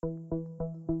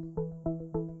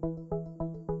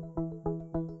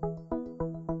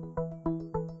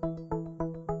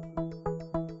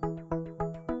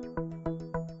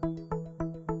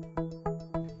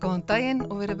Góðan daginn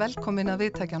og verið velkomin að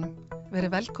viðtækjanum.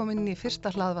 Verið velkomin í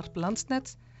fyrsta hlaðvarp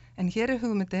Landsnets, en hér er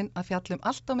hugmyndin að fjallum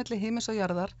allt á milli himins og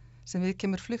jarðar sem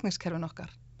viðkemur flutningskerfin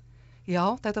okkar. Já,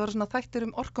 þetta var svona þættir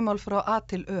orkumál frá A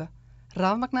til Ö.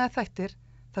 Rafmagnaði þættir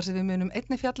þar sem við munum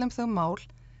einnig fjallum þau mál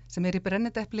sem í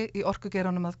brennidepli í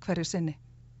orkugeiranum að hverju sinni.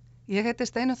 Ég heiti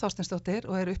Steinunn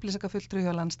Þorsteinsdóttir og upplýsingafulltrúi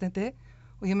hjá Landsneti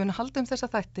og ég mun halda þessa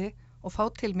þætti og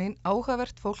fá til mín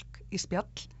áhugavert fólk í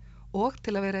spjall og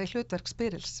til að vera í hlutverk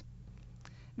spyrils.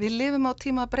 Við lifum á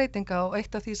tíma breytinga og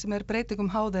eitt af því sem breytingum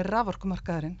háð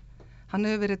raforkumarkaðurinn. Hann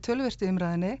hefur verið töluvert í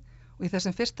umræðunni og í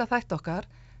þessum fyrsta þætti okkar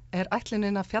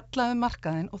ætlunin að fjalla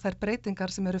markaðinn og þær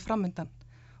breytingar sem eru framundan.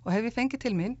 Og hef ég fengið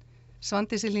til mín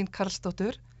Svandísi Lín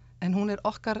Karlsdóttur, en hún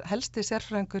okkar helsti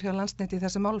sérfræðingur hjá Landsneti í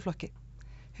þessu málaflokki.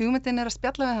 Hugmyndin að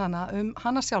spjalla við hana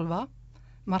hana sjálfa,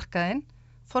 markaðinn,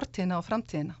 fortíðina og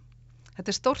framtíðina.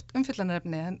 Þetta stórt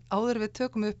umfyllanarefni, en áður við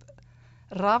tökum upp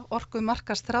raforku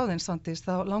markaðsþráðinn, Svandís,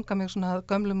 þá langar mig svona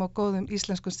gömlum og góðum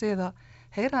íslenskum sið að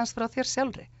heyra hans frá þér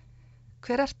sjálfri.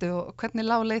 Hver ertu og hvernig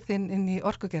lá leið þín inn í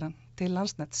orkugeirann til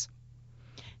Landsnets?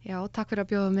 Já, takk fyrir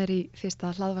að bjóða mér í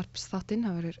fyrsta hlaðvarpsþáttinn.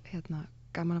 Það verður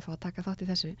gaman að fá að taka þátt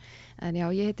í þessu. En já,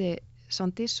 ég heiti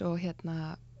Svandís og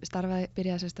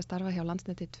byrjaði að starfa hjá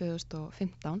Landsneti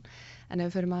 2015. En ef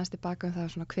við förum aðeins tilbaka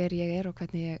það svona hver ég er og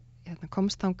hvernig ég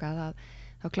komst þangað,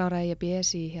 þá kláraði ég BS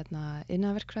í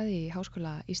iðnaðarverkfræði í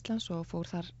Háskóla Íslands og fór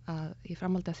þar í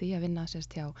framhaldi af því að vinna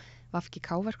hjá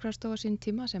VFGK-verkfræðistofu á sínum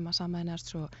tíma sem að sameinaðist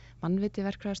svo Mannviti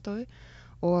verkfræðistofu.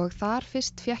 Og þar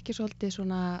fyrst fékk ég svolítið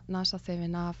svona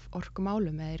nasaþefinn af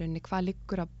orkumálum eða í rauninni hvað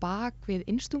liggur að bak við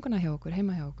innstunguna hjá okkur,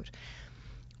 heima hjá okkur.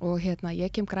 Og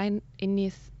ég kem græn inn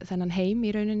í þennan heim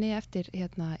í rauninni eftir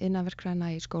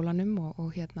iðnaðarverkfræðina í skólanum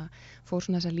og fór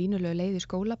svona þessa línulegu leið í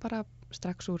skóla bara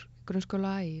strax úr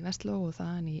grunnskóla í Vestló og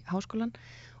þaðan í háskólan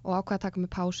og ákvað að taka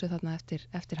mig pásu þarna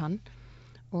eftir hann.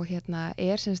 Og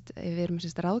við erum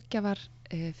ráðgjafar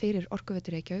fyrir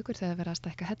Orkuveitu Reykjavíkur þegar verið að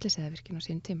stækka Hellisheiðarvirkjun á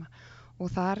sínum tíma. Og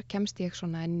þar kemst ég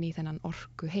svona inn í þennan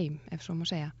orkuheim, ef svo má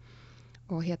segja.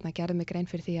 Og gerði mig grein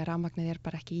fyrir því að rafmagnið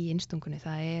bara ekki í innstungunni.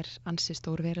 Það ansi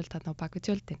stór veröld þarna á bak við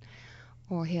tjöldin.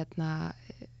 Og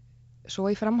svo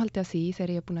í framhaldi af því,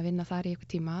 þegar ég búin að vinna þar í einhver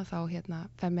tíma, þá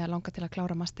fer mig að langa til að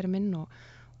klára masterinn minn og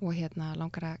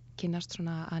langar að kynnast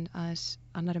svona aðeins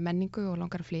annarri menningu og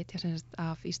langar að flytja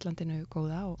af Íslandinu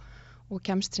góða og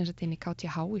kemst inn í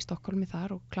KTH í Stokkólmi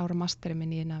þar og klára masterinn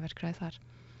minn í iðnaðarverkfræði þar.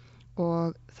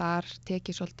 Og þar tek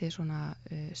ég svolítið svona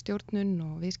stjórnun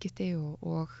og viðskipti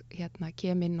og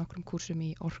kem inn nokkrum kúrsum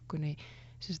í orkunni,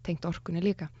 tengt orkunni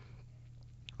líka.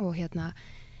 Og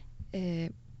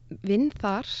vinn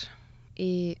þar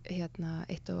í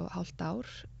 1,5 ár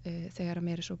þegar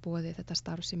mér svo boðið þetta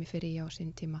starf sem ég fyrir á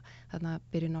sín tíma þarna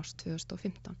byrjun árs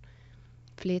 2015.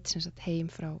 Flyt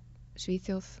heim frá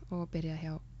Svíþjóð og byrja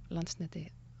hjá Landsneti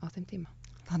á þeim tíma.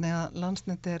 Þannig að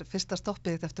Landsneti fyrsta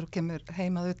stoppið eftir að kemur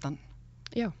heim að utan?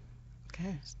 Já,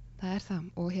 okay. Það það.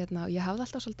 Og ég hafði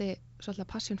alltaf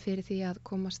svolítið passion fyrir því að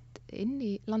komast inn í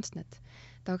Landsnet.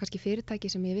 Það var kannski fyrirtæki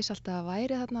sem ég vissi alltaf að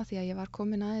væri þarna því að ég var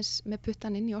komin aðeins með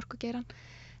puttan inn í orkugeirann.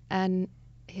 En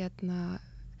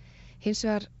hins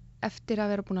vegar eftir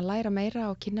að vera búin að læra meira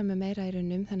og kynna mig meira í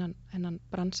rauninni þennan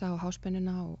bransa og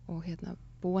háspennuna og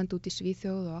búandi út í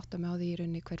Svíþjóð og átta mig á því í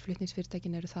rauninni hver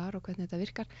flutningsfyrirtækin eru þar og hvernig þetta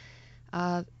virkar,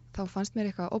 að þá fannst mér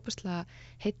eitthvað óbúslega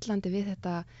heillandi við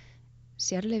þetta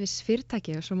sérleyfis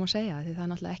fyrirtæki, svo má segja, því það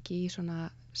náttúrulega ekki í svona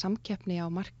samkeppni á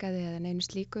markaði eða neinu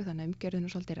slíku, þannig að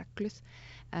umgjörðin svolítið regluð,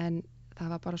 en það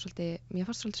var bara mér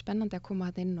fannst svolítið spennandi að koma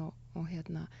þarna inn og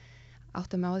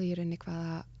átta mig á því í rauninni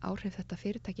hvaða áhrif þetta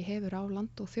fyrirtæki hefur á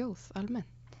land og þjóð almennt.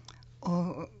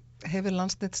 Og hefur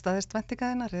Landsnet staðist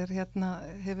væntingar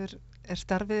þínar? Er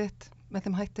starfið þitt með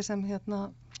þeim hætti sem þig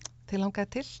langaði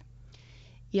til?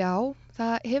 Já,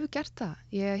 það hefur gert það.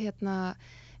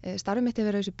 Starfið mitt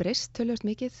hefur verið breyst töluvert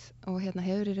mikið og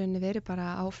hefur í rauninni verið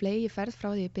bara á fleygi ferð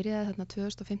frá því ég byrjaði þarna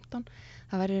 2015.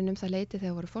 Það var í rauninni það leyti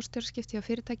þegar voru forstjóraskipti á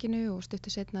fyrirtækinu og stuttu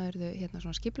seinna urðu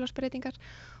svona skipulagsbreytingar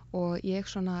og ég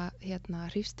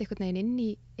hrífst einhvern veginn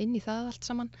inn í það allt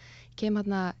saman. Kem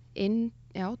inn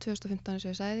 2015 eins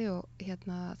og ég sagði og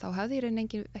þá hafði í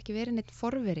rauninni ekki verið neitt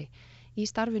forveri í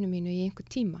starfinu mínu í einhver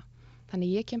tíma.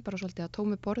 Þannig ég kem bara svolítið að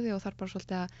tómi borði og þarf bara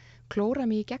svolítið að klóra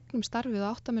mig í gegnum starfið og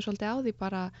átta mig svolítið á því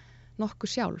bara nokkuð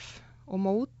sjálf og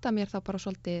móta mér þá bara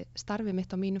svolítið starfið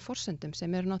mitt á mínum forsendum sem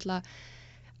eru náttúrulega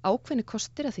ákveðni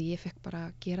kostir að því ég fekk bara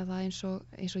að gera það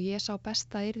eins og ég sá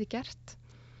best að yrði gert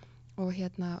og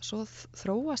svo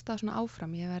þróast það svona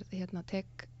áfram. Ég tek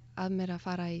að mér að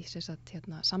fara í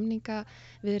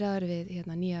samningaviðræður við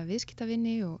nýja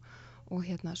viðskiptavinni og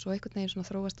svo einhvern veginn svona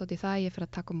þróast út í það ég fyrir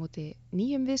að taka á móti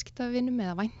nýjum viðskiptavinum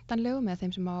eða væntanlegum eða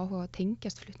þeim sem á áhuga að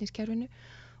tengjast flutningskerfinu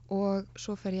og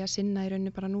svo fer ég að sinna í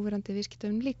rauninni bara núverandi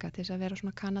viðskiptavinum líka til þess að vera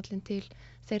svona kanallinn til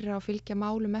þeirra og fylgja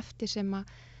málum eftir sem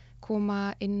að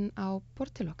koma inn á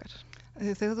borð til okkar.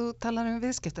 Þegar þú talar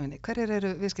viðskiptavini, hverjir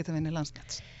eru viðskiptavinir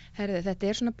Landsnets? Herði,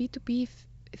 þetta svona B2B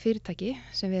fyrirtæki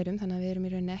sem við erum, þannig að við erum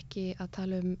í rauninni ekki að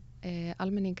tala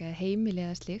almenninga eða heimili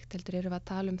eða slíkt, heldur erum við að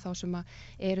tala þá sem að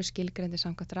eru skilgreindir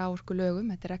samkvæmt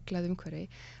raforkulögum, þetta reglað umhverfi,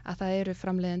 að það eru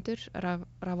framleiðendur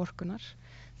raforkunar,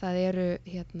 það eru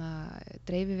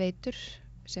dreifiveitur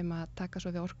sem að taka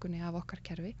svo við orkunni af okkar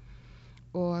kerfi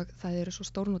og það eru svo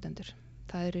stórnotendur.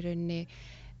 Það eru í rauninni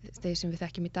þeir sem við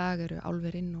þekkjum í dag eru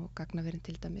álverinn og gagnaverinn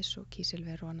til dæmis og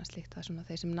kísilver og annað slíkt. Það svona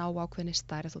þeir sem ná ákveðinni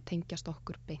stærð og tengjast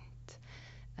okkur beint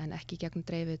en ekki gegnum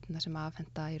dreifveituna sem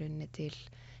afhenda í rauninni til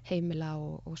heimila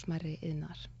og smærri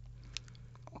iðnaðar.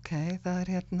 Ok, það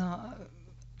er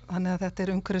þannig að þetta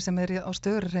er umhverfi sem er á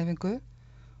stöðurhreyfingu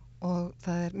og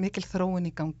það er mikil þróun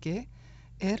í gangi.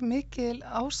 Er mikil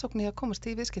ásókn í að komast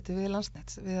í viðskipti við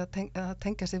Landsnets við að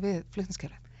tengja sig við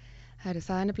flutningskerfið?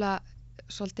 Það er nefnilega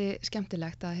svolítið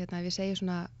skemmtilegt að ef ég segi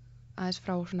svona aðeins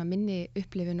frá svona minni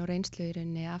upplifun og reynslu í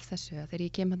rauninni af þessu að þegar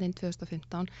ég kem inn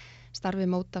 2015 starfið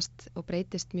mótast og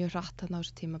breytist mjög hratt þarna á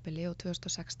þessu tímabili og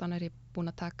 2016 er ég búin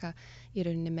að taka í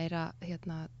rauninni meira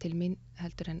til mín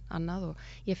heldur en annað og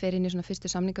ég fer inn í svona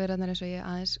fyrstu samningaviðræðurnar eins og ég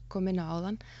aðeins kom inn á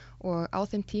áðan og á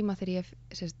þeim tíma þegar ég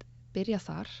byrja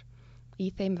þar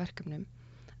í þeim verkefnum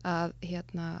að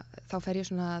þá fer ég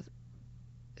svona að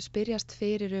spyrjast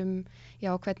fyrir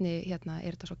hvernig er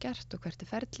þetta svo gert og hvert er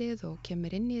ferlið og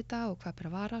kemur inn í þetta og hvað ber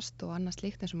að varast og annað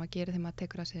slíkt eins og maður gerir þegar maður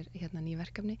tekur að sér ný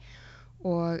verkefni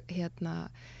og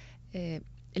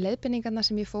leiðbeiningarnar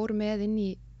sem ég fór með inn í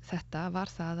þetta var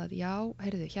það að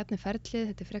er ferlið,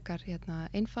 þetta er frekar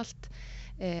einfalt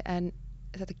en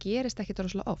þetta gerist ekki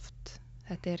droslega oft.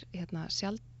 Þetta er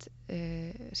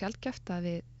sjaldgæft að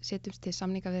við setjumst til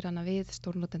samningaviðræðna við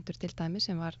stórnotendur til dæmis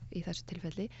sem var í þessu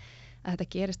tilfelli að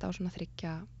þetta gerist á svona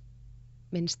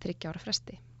minnst 3 ára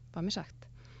fresti, var mér sagt.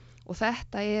 Og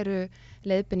þetta eru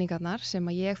leiðbeiningarnar sem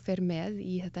að ég fer með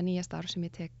í þetta nýja starf sem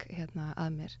ég tek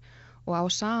að mér. Og á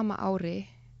sama ári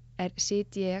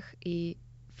sit ég í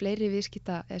fleiri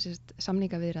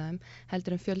samningaviðræðum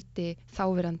heldur en fjöldi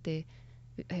þáverandi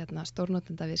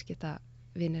stórnotenda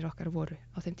viðskiptavinir okkar voru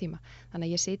á þeim tíma. Þannig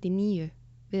að ég sit í 9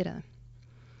 viðræðum.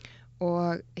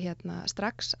 Og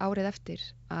strax árið eftir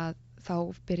að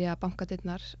þá byrja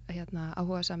bankadyrnar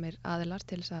áhugasamir aðilar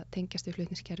til þess að tengjast við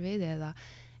flutningskerfið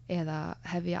eða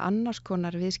hefja annars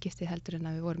konar viðskipti heldur en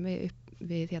að við vorum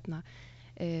við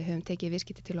höfum tekið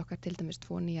viðskipti til okkar til dæmis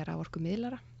 2 nýjar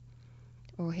raforkumiðlara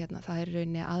og það er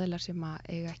rauninni aðilar sem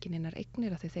eiga ekki neinar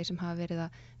eignir af því þeir sem hafa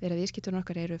verið viðskiptunum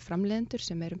okkar eru framleiðendur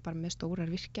sem eru bara með stórar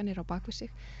virkjanir á bakvið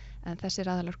sig en þessir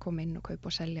aðilar koma inn og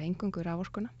kaupa og selja eingöngu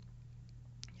raforkuna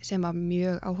sem var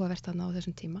mjög áhugavert þarna á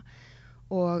þessum tíma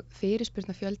og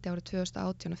fyrirspurnafjöldi árið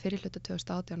 2018 og fyrirhluta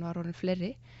 2018 var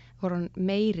orðin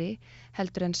meiri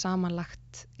heldur en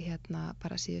samanlagt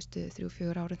bara síðustu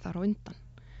 3-4 árin þar á undan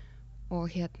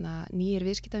og nýjir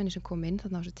viðskiptavinir sem kom inn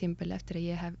þarna á þessu tímabili eftir að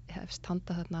ég hef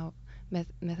standað þarna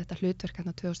með þetta hlutverk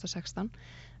 2016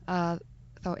 að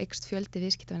þá eykst fjöldi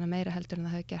viðskiptavina meira heldur en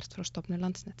það hefur gert frá stofnun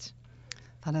Landsnets.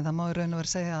 Þannig það má í raun og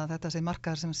vera segja að þetta sé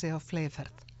markaður sem sé á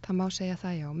fleygiferð. Það má segja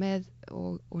það já,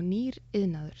 og nýr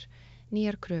iðnaður,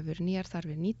 nýjar kröfur, nýjar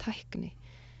þarfir, ný tækni.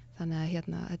 Þannig að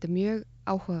þetta er mjög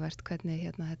áhugavert hvernig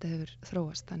þetta hefur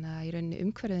þróast. Þannig að í rauninni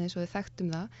umhverfið eins og við þekktum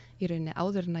það, í rauninni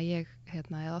áður en að ég,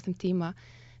 eða á þeim tíma,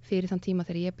 fyrir þann tíma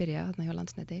þegar ég byrja þarna hjá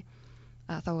Landsneti,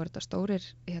 að þá eru þetta stórir,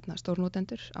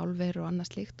 stórnotendur, álver og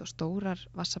annað slíkt og stórar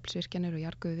vatnsaflsvirkjanir og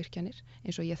jarðgufuvirkjanir,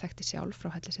 eins og ég þekkti sjálf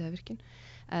frá Hellisheiðarvirkjun.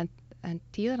 En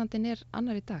tíðarandinn er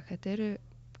annar í dag. Þetta eru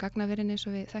gagnaverin eins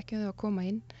og við þekkjum þau að koma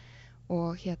inn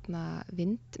og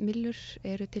vindmyllur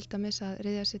eru til dæmis að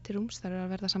ryðja sér til rúms, þar eru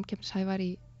að verða samkeppnishæfar í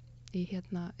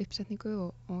uppsetningu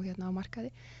og á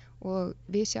markaði og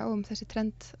við sjáum þessi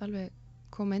trend alveg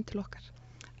koma inn til okkar.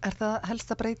 Er það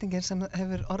helsta breytingin sem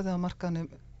hefur orðið á markaðnum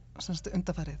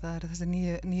undanfarið? Það eru þessi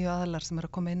nýju aðilar sem eru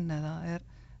að koma inn eða er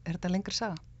þetta lengri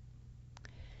saga?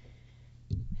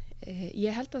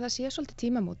 Ég held að það sé svolítið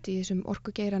tímamót í þessum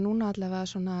orkugeira núna allavega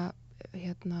svona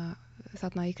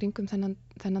þarna í kringum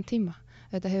þennan tíma.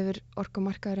 Þetta hefur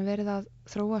orkumarkaðurinn verið að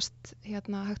þróast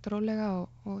hægt og rólega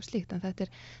og slíkt en þetta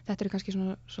eru kannski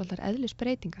svona svolítið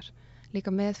eðlisbreytingar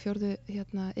líka með 4.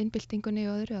 innbyltingunni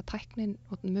og öðru að tæknin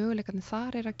og möguleikarnir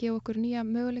þar er að gefa okkur nýja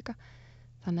möguleika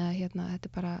þannig að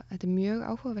þetta er mjög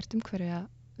áhugavert umhverfi að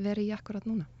vera í akkurat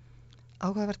núna.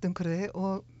 Áhugavert umhverfi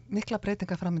og mikla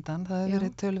breytingar framundan. Það hefur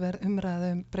verið tölverð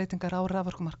umræða breytingar á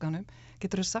raforkumarkaðnum.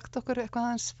 Getur þú sagt okkur eitthvað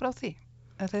aðeins frá því?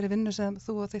 Eða þeirri vinnu sem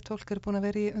þú og þitt fólk eru búin að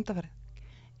vera í undanfarið?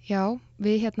 Já,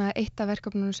 við eitt af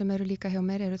verkefnunum sem eru líka hjá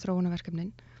mér eru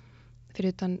þróunarverkefnin.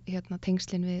 Fyrir utan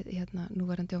tengslin við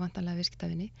núverandi og vantanlega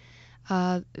viðskiptavini.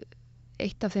 Að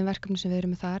eitt af þeim verkefnum sem við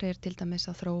erum með þar er til dæmis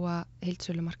að þróa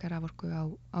heildsölumarkað raforku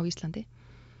á Íslandi.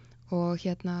 Og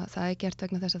það gert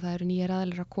vegna þess að það eru nýjar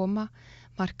aðilar að koma.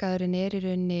 Markaðurinn í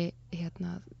rauninni,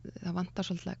 það vantar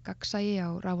svolítið gagnsæi á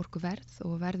raforkuverð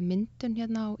og verðmyndun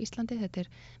á Íslandi. Þetta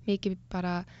er mikið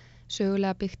bara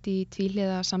sögulega byggt í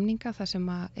tvíhliða samninga þar sem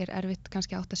er erfitt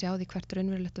kannski átt að sjá því hvert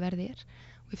raunverulegt verði er.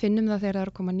 Og við finnum það þegar það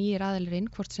eru að koma nýjar aðilar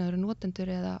inn, hvort sem það eru notendur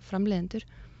eða framleiðendur,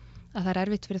 að það er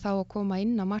erfitt fyrir þá að koma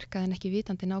inn á markaðin ekki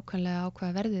vitandi nákvæmlega á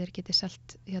hvaða verði þeir geti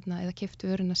selt eða keypt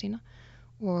vöruna sína.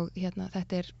 Og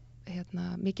þetta er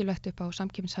mikilvægt upp á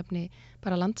samkeppnishæfni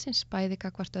bara landsins, bæði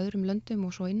gagnvart öðrum löndum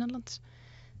og svo innanlands.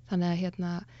 Þannig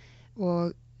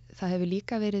og það hefur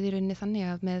líka verið í rauninni þannig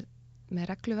að með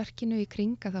regluverkinu í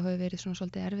kring að það hefur verið svona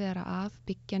svolítið erfiðara að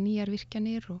byggja nýjar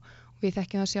virkjanir og við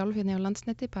þekkjum það sjálf á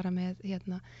Landsneti bara með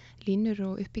línur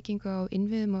og uppbyggingu á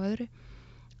innviðum og öðru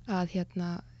að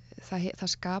það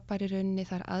skapar í rauninni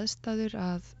þær aðstæður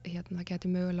að það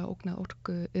geti mögulega ógnað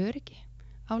orku öryggi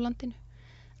á landinu.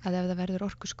 Að ef það verður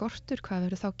orku skortur, hvað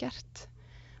verður þá gert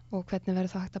og hvernig verður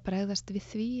þá hægt að bregðast við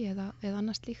því eða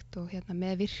annað slíkt og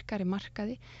með virkari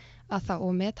markaði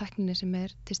og með tækninni sem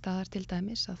er til staðar til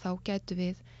dæmis að þá gætu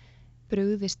við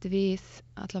brugðist við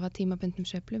allavega tímabundnum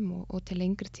sveiflum og til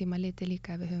lengri tíma litið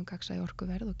líka ef við höfum gagnsæi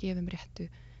orkuverð og gefum réttu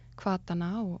hvatana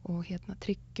og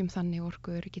tryggjum þannig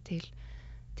orkuöryggi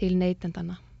til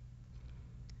neytendana.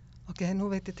 Ok, nú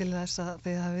veit ég til þess að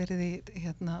þið hafa verið í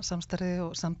samstarfi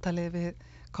og samtali við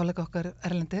kollega okkar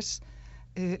erlendis.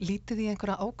 Lítið í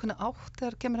einhverja ákveðna átt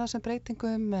þegar kemur þessum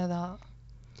breytingum eða?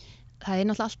 Það er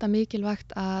náttúrulega alltaf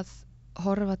mikilvægt að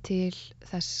horfa til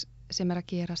þess sem er að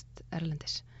gerast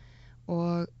erlendis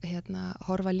og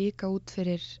horfa líka út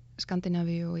fyrir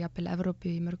Skandinavíu og jafnvel Evrópu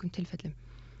í mörgum tilfellum.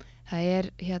 Það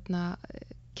er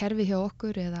kerfi hjá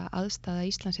okkur eða aðstaða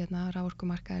Íslands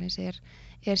raforkumarkaðarins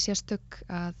er sérstök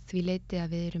að því leyti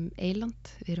að við erum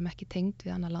eyland, við erum ekki tengd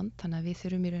við annað land, þannig að við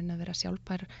þurfum í rauninni að vera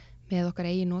sjálfbær með okkar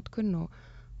eigin notkun og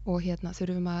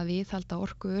þurfum að viðhalda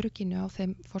orkuörygginu á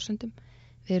þeim forsendum.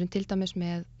 Við erum til dæmis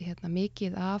með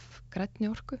mikið af grænni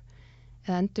orku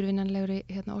eða endurvinnanlegri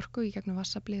orku í gegnum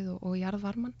vatnsaflið og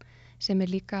jarðvarman sem er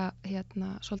líka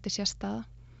svolítið sérstaða.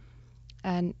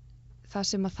 En það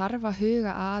sem að þarf að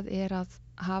huga að er að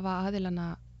hafa aðilana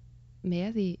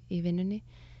með í vinnunni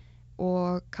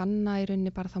og kanna í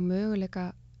rauninni bara þá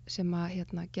möguleika sem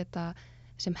að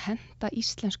sem henta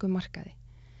íslensku markaði.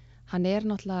 Hann er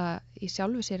náttúrulega í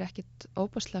sjálfu sér ekkit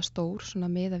óbúslega stór svona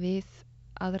miða við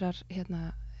aðrar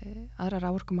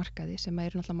raforkumarkaði sem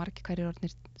eru náttúrulega margir hverjir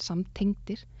orðnir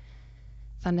samtengdir.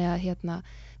 Þannig að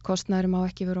kostnaður má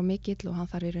ekki vera mikill og hann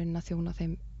þarf í rauninni að þjóna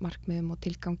þeim markmiðum og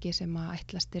tilgangi sem að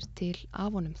ætlast er til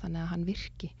af honum þannig að hann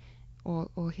virki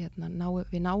og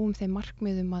við náum þeim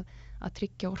markmiðum að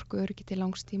tryggja orkuöryggi til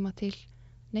langs tíma til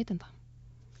neytenda.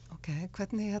 Ok,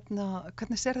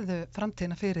 hvernig sérðu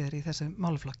framtíðina fyrir þér í þessu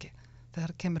málaflokki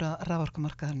þegar kemur að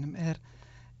raforkumarkaðinum?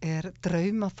 Er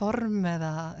draumaform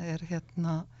eða er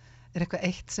eitthvað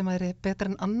eitt sem er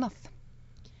betra en annað?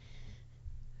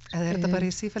 Eða er þetta bara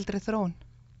í sífelldri þróun?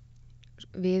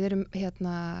 Við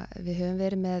höfum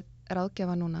verið með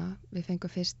ráðgjafa núna. Við fengum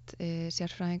fyrst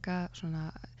sérfræðinga, svona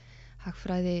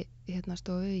hagfræði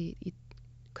stofu í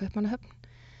Kaupmannahöfn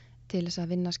til þess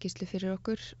að vinna skýrslu fyrir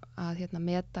okkur að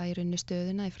meta í rauninni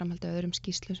stöðuna í framhaldi af öðrum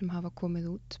skýrslum sem hafa komið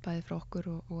út bæði frá okkur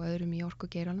og öðrum í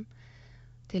orkugeiranum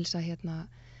til þess að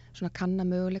svona kanna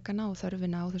möguleikana og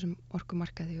þörfina á þessum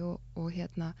orkumarkaði og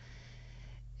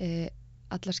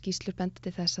allar skýrslur bendi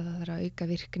til þess að það þarf að auka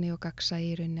virkni og gagnsæi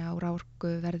í rauninni á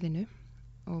raforkuverðinu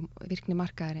og virkni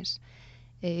markaðarins.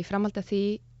 Í framhaldi af því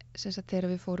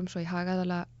þegar við fórum svo í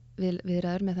hagaðala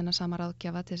viðræður með þennan sama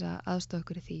ráðgjafa til þess að aðstoða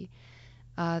okkur í því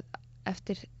að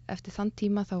eftir þann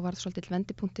tíma þá var svolítið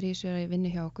vendipunktur í þessu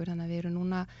vinnu hjá okkur þannig að við erum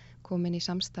núna komin í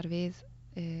samstarf við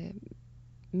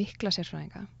mikla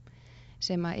sérfræðinga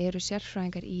sem eru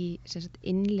sérfræðingar í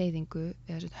innleiðingu,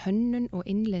 hönnun og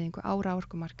innleiðingu á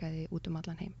raforkumarkaði út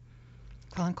allan heim.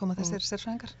 Hvaðan koma þessir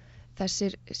sérfræðingar?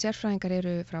 Þessir sérfræðingar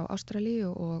eru frá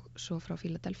Ástralíu og svo frá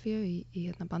Fíladelfíu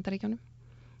í Bandaríkjunum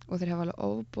og þeir hafa alveg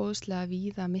óboðslega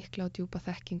víða mikla og djúpa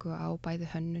þekkingu á bæði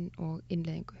hönnun og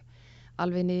innleiðingu.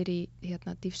 Alveg niður í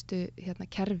dýpstu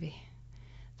kerfi.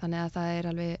 Þannig að það er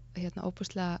alveg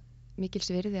óboðslega mikils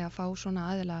virði að fá svona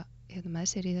aðila með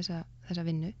sér í þessa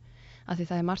vinnu. Af því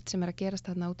það er margt sem er að gerast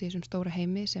þarna út í þessum stóra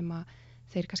heimi sem að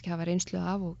þeir kannski hafa reynslu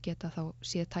af og geta þá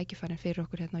séð tækifærin fyrir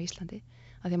okkur hérna á Íslandi.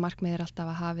 Af því að markmið alltaf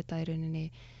að hafa þetta í rauninni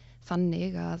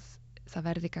þannig að það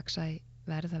verði gagnsæ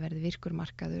verð, það verði virkur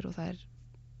markaður og það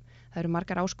eru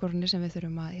margar áskorunir sem við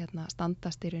þurfum að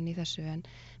standast í rauninni í þessu, en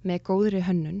með góðri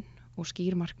hönnun og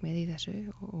skýr markmið í þessu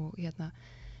og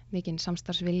mikinn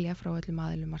samstarfsvilja frá öllum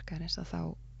aðilum markaðarins, að þá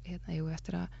eigum við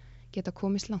eftir að geta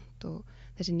komist langt, og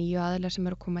þessi nýju aðilar sem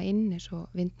eru að koma inn eins og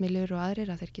vindmyllur og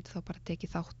aðrir, að þeir geta þá bara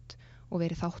tekið þátt og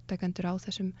verið þáttakendur á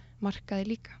þessum markaði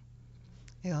líka.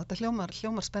 Já, þetta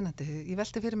hljómar spennandi. Ég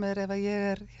velti fyrir mér ef að ég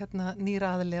er nýr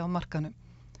aðili á markanum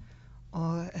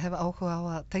og hef áhuga á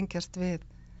að tengjast við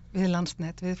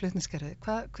Landsnet, við flutningskerfi.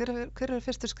 Hver eru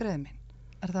fyrstu skrefin mín?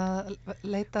 Er það að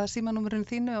leita símanúmerinu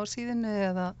þínu á síðinu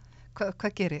eða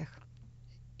hvað ger ég?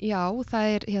 Já, það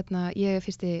er ég er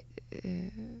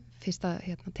fyrsta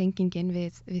tengingin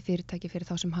við fyrirtæki fyrir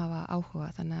þá sem hafa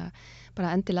áhuga, þannig að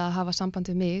bara endilega að hafa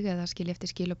samband við mig eða skilja eftir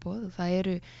skilaboð, og það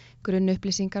eru grunn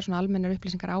upplýsingar, svona almennar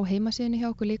upplýsingar á heimasíðunni hjá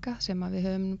okkur líka sem að við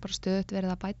höfum bara stöðugt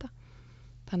verið að bæta.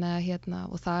 Þannig að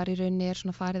og þar í rauninni er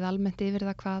svona farið almennt yfir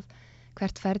það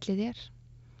hvert ferlið er,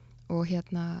 og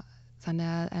þannig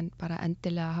að en bara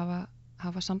endilega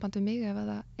hafa samband við mig ef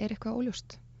það er eitthvað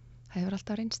óljóst. Það hefur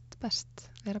alltaf reynst best,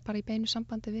 vera bara í beinu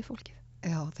sambandi við fólkið.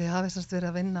 Já, þið hafið semst verið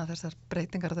að vinna þessar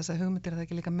breytingar og þessar hugmyndir, það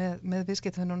ekki líka með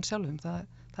viðskiptavinnunum sjálfum. Það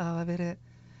hafa verið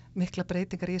mikla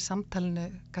breytingar í samtalinu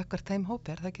gagnvart þeim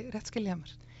hópi, er það ekki rétt skilja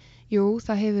mér? Jú,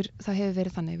 það hefur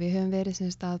verið þannig. Við höfum verið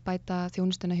semst að bæta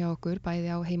þjónustuna hjá okkur,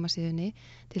 bæði á heimasíðunni,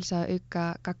 til þess að auka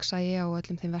gagnsæi á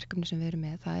öllum þeim verkefnum sem við erum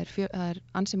með. Það er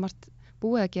ansi margt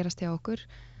búið að gerast hjá okkur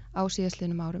á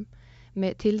síðastliðnum árum,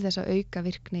 til þess að auka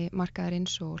virkni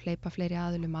markaðarins og hleypa fleiri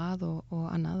aðilum að og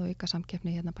annað og auka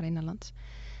samkeppni bara innanlands.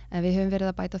 En við höfum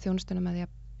verið að bæta þjónustuna með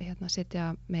því að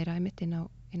setja meira einmitt inn á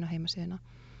heimasíðuna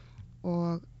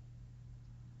og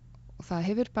það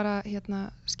hefur bara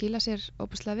skilað sér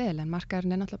óbúslega vel, en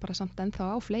markaðurinn er náttúrulega bara samt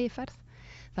ennþá á fleygiferð.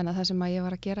 Þannig að það sem ég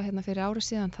var að gera fyrir ári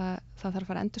síðan, það þarf að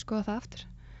fara að endurskoða það aftur.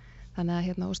 Þannig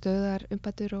að og stöðugar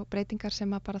umbætur og breytingar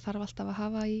sem að bara þarf alltaf að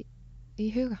hafa í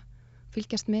huga,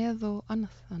 fylgjast með og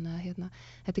annað. Þannig að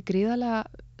þetta er gríðarlega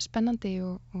spennandi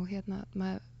og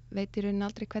maður veit í rauninni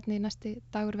aldrei hvernig næsti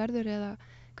dagur verður eða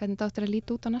hvernig þetta áttur að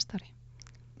líta út á næsta ári.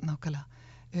 Nákvæmlega.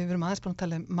 Við erum aðeins búin að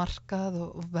tala markað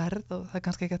og verð, og það er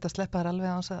kannski ekki hægt að sleppa þar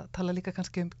alveg á þess að tala líka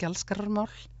kannski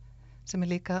gjaldskrármál, sem er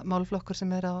líka málflokkur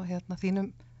sem er á þínum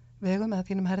vegum eða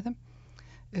þínum herðum.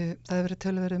 Það hefur verið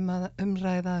töluvert að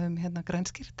umræða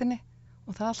grænskírteini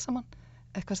og það allt saman.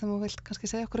 Eitthvað sem þú vilt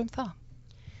kannski segja okkur um það?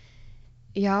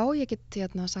 Já, ég get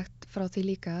sagt frá því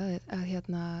líka að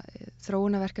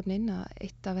þróunarverkefnin, að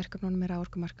eitt af verkefnunum er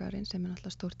raforkumarkaðurinn sem er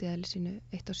náttúrulega stórt í eðli sínu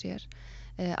eitt og sér.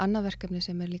 Annað verkefni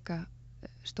sem er líka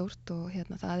stórt og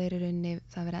það er í rauninni,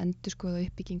 það verið að endurskoða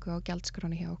uppbyggingu á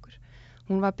gjaldskráni hjá okkur.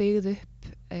 Hún var byggð upp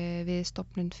við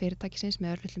stofnun fyrirtækisins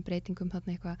með örlitlum breytingum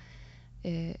eitthvað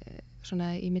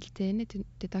svona í millitíðinni til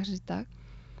dagsins í dag.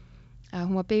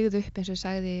 Hún var byggð upp, eins og ég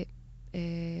sagði,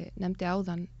 nefndi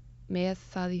áðan, með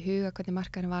það í huga hvernig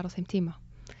markaðurinn var á þeim tíma.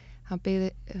 Hann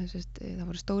byggði, það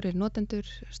voru stórir notendur,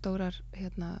 stórar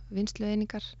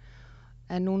vinnslueiningar,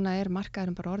 en núna er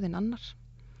markaðurinn bara orðinn annar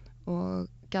og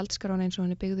gjaldskráin eins og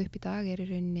hann er byggð upp í dag er í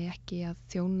rauninni ekki að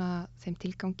þjóna þeim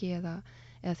tilgangi eða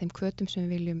þeim hvötum sem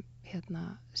við viljum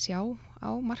sjá á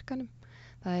markaðnum.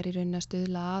 Það er í rauninni að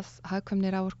stuðla að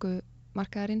hagkvæmni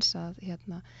raforkumarkaðarins, að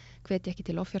hvetja ekki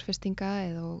til offjárfestinga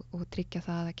og tryggja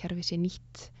það að kerfi sé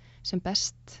nýtt sem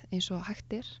best eins og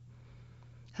hægt er.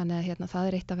 Þannig að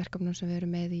það er eitt af verkefnum sem við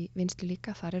erum með í vinnslu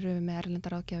líka. Þar erum við með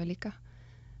erlendar ráðgjafa líka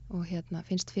og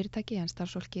finnst fyrirtæki, en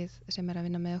starfsfólkið sem er að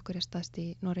vinna með okkur er staðst í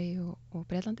Noregi og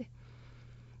Bretlandi.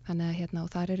 Þannig að og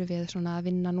þar erum við svona að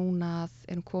vinna núna,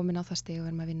 erum komin á það stig og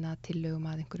erum að vinna tillögum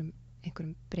að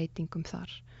einhverjum breytingum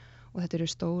þar. Og þetta eru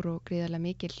stór og gríðarlega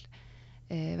mikil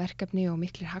verkefni og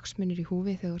miklir hagsmunir í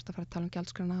húfi þegar þú ert að fara að tala um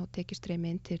gjaldskrána og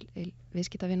tekjustreymi inn til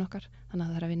viðskiptavin okkar. Þannig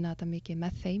að það er að vinna þetta mikið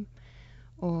með þeim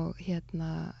og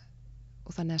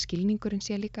þannig að skilningurinn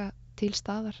sé líka til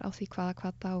staðar á því hvaða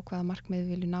hvata og hvaða markmið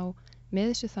við viljum ná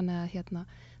með þessu, þannig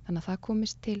að það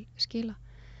komist til skila.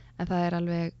 En það er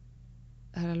alveg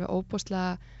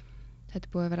óbúslega, þetta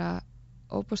er búið að vera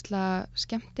óbúslega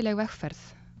skemmtileg vegferð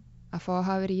að fá að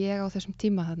hafa verið ég á þessum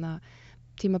tíma,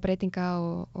 tímabreytinga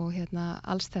og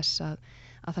alls þess að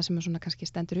það sem er svona kannski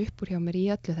stendur upp úr hjá mér í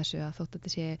öllu þessu, að þótt að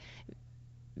þetta sé,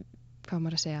 hvað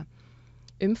maður að segja,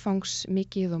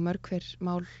 umfangsmikið og mörg hver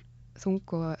mál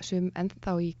þung og sum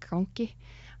ennþá í gangi,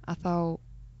 að þá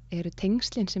eru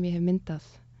tengslin sem ég hef myndað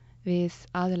við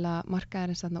aðila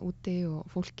markaðarins þarna úti og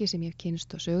fólki sem ég hef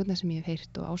kynst og sögurnar sem ég hef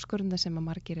heyrt og áskorunda sem að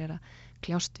margir að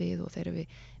kljást við, og þegar við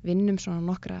vinnum svona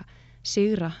nokkra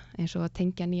sigra eins og að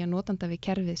tengja nýja notanda við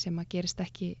kerfið sem að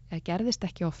gerðist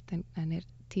ekki oft en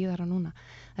tíðara núna.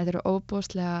 Þetta eru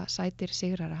óbúðslega sætir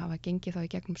sigrar að hafa gengið þá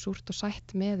í gegnum súrt og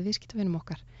sætt með viðskiptavinum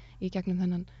okkar í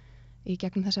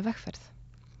gegnum þessa vegferð.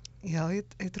 Já, ég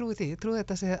trúi því. Ég trúi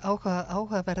þetta sé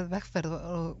áhugaverð vegferð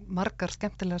og margar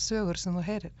skemmtilegar sögur sem þú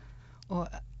heyrir, og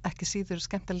ekki síður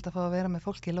skemmtilegt að fá að vera með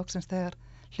fólki í loksins þegar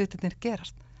hlutirnir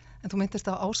gerast. En þú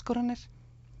myndist á áskoranir.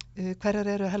 Hverjar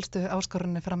eru helstu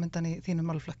áskoranir framöndan í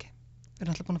þínum málflokki? Við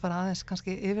erum alltaf búin að fara aðeins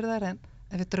kannski yfir þær, en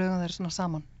ef við draugum þær svona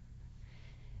saman.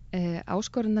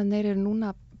 Áskoranir eru núna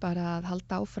bara að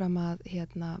halda áfram að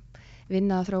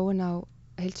vinna að þróun á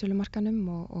heildsölumarkanum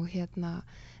og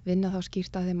vinna þá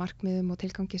skýrt að þeim markmiðum og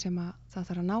tilgangi sem að það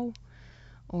þarf að ná,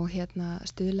 og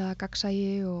stuðla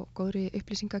gagnsæi og góðri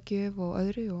upplýsingagjöf og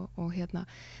öðru, og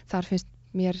þar finnst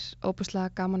mér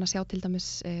óbúslega gaman að sjá til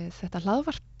dæmis þetta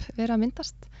hlaðvarp vera að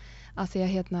myndast, af því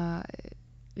að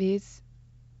við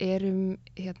erum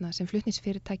sem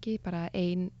flutningsfyrirtæki bara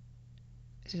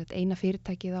eina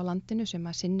fyrirtækið á landinu sem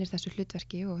að sinnir þessu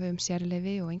hlutverki og höfum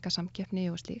sérleyfi og enga samkeppni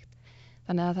og slíkt.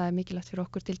 Þannig að það er mikilvægt fyrir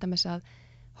okkur til dæmis að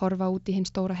horfa út í hinn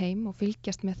stóra heim og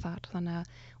fylgjast með þar.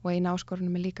 Og eina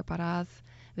áskorunum er líka bara að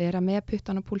vera með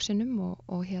puttan á púlsinum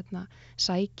og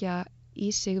sækja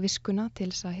í sig viskuna til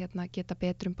þess að geta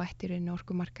betrum bætt í rauninni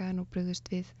orkumarkaðinn og brugðust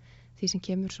við því sem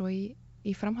kemur svo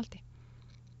í framhaldi.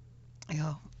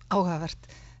 Já, áhugavert.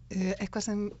 Eitthvað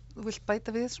sem þú vilt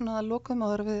bæta við svona að lokum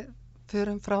áður við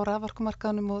förum frá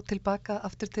raforkumarkaðnum og tilbaka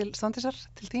aftur til Svandísar,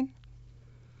 til þín?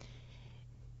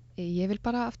 Ég vil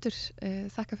bara aftur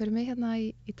þakka fyrir mig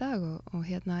í dag og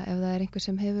ef það er einhver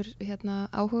sem hefur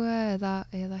áhuga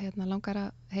eða langar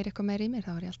að heyra eitthvað meira í mér,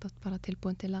 þá er ég alltaf bara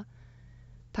tilbúin til að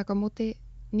taka á móti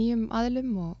nýjum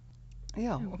aðilum.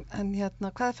 Já, en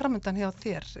hvað er framöndan hjá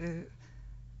þér?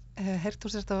 Heyrðir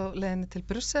þú sérst á leiðinni til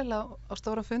Brussel á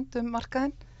stóra fund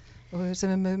markaðinn, og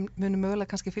sem við munum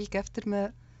mögulega kannski fylgja eftir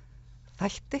með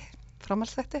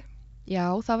framhaldsþætti?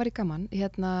 Já, það var gaman.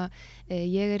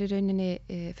 Ég er í rauninni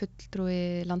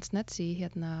fulltrúi Landsnets í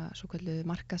svokölluðu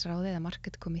markaðsráði eða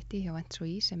Market Committee hjá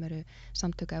NSOI, sem eru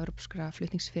samtök evrópskra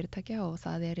flutningsfyrirtækja, og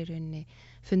það er í rauninni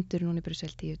fundur núna í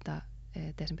Brussel 10.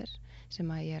 desember sem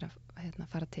að ég er að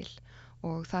fara til,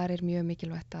 og þar er mjög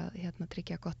mikilvægt að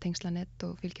tryggja gott tengslanett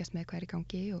og fylgjast með hvað er í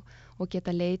gangi og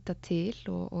geta leita til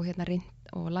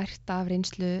og lært af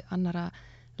reynslu annara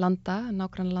landa,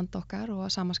 nágrannalanda okkar, og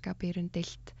að samaskapi í raun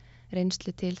deilt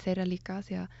reynslu til þeirra líka,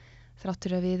 því að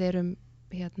þráttur að við erum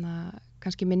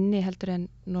kannski minni heldur en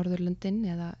Norðurlöndin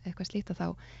eða eitthvað slíkt, að þá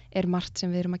er margt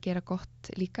sem við erum að gera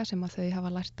gott líka sem að þau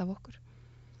hafa lært af okkur.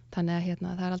 Þannig að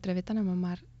það er aldrei að vita nema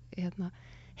maður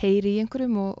heyri í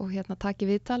einhverjum og taki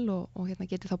viðtal og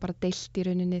geti þá bara deilt í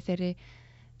rauninni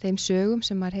þeim sögum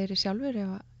sem maður heyri sjálfur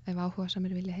ef áhuga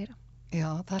samir vilja heyra.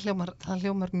 Já, það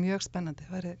hljómar mjög spennandi.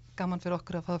 Það væri gaman fyrir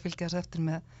okkur að fá að fylgja þessu eftir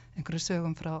með einhverju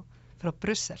sögum frá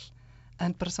Brussel.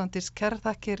 En bara Svandís, kærar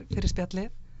þakkir fyrir spjallið.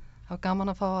 Það var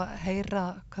gaman að fá að heyra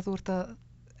hvað þú ert að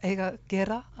eiga að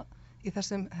gera í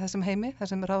þessum heimi,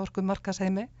 þessum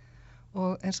raforkumarkaðsheimi,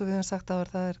 og eins og við höfum sagt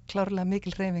áður, það er klárlega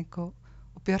mikil hreyfing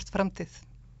og björt framtíð,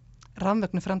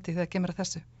 rafmögnuð framtíð þegar kemur að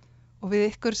þessu. Og við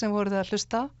ykkur sem voruð að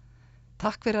hlusta,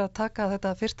 takk fyrir að taka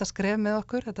þetta fyrsta skref með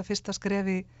okkur, þetta fyrsta skref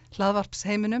í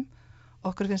hlaðvarpsheiminum.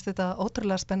 Okkur finnst þetta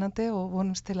ótrúlega spennandi og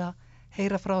vonumst til að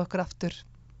heyra frá okkur aftur,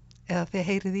 eða þið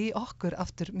heyrið í okkur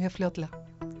aftur mjög fljótlega.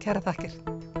 Kærar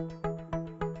þakkir.